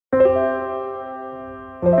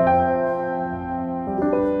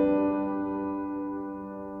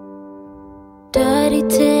Dirty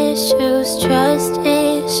tissues, trust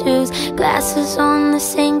issues, glasses on the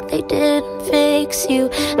sink, they didn't fix you.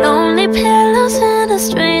 Lonely pillows in a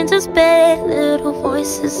stranger's bed, little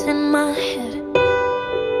voices in my head.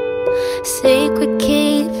 Sacred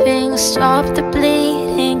keeping, stop the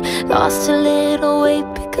bleeding. Lost a little weight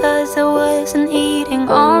because I wasn't eating.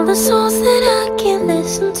 All the songs that I can't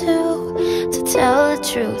listen to tell the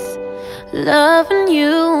truth. Loving you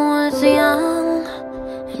was young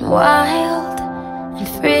and wild and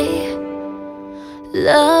free.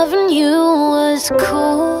 Loving you was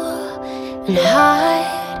cool and high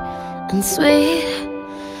and sweet.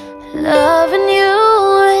 Loving you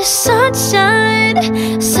was sunshine,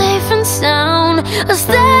 safe and sound, a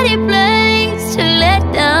steady place to let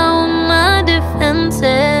down my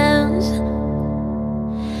defenses.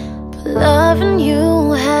 But loving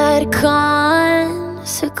you had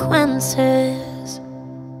consequences.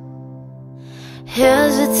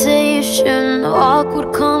 Hesitation,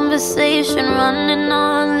 awkward conversation, running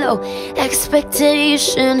on low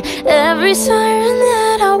expectation. Every siren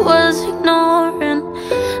that I was ignoring,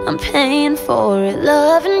 I'm paying for it.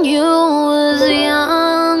 Loving you was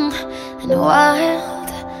young and wild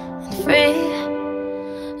and free.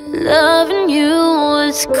 Loving you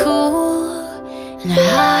was cool and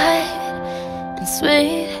high and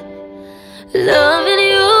sweet. Loving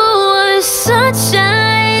you was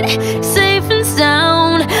sunshine, safe and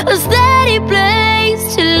sound, a steady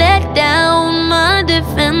place to let down my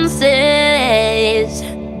defenses.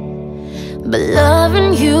 But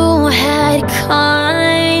loving you had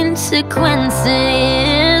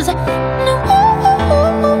consequences. No.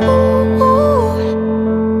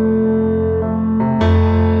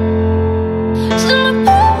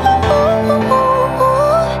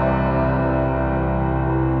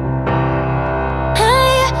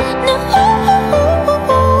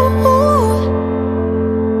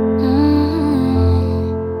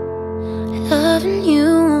 Loving you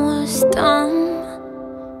was dumb,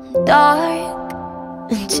 dark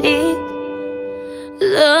and cheap.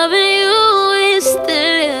 Loving you is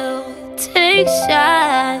still take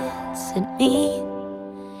shots at me.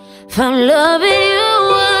 If I'm loving you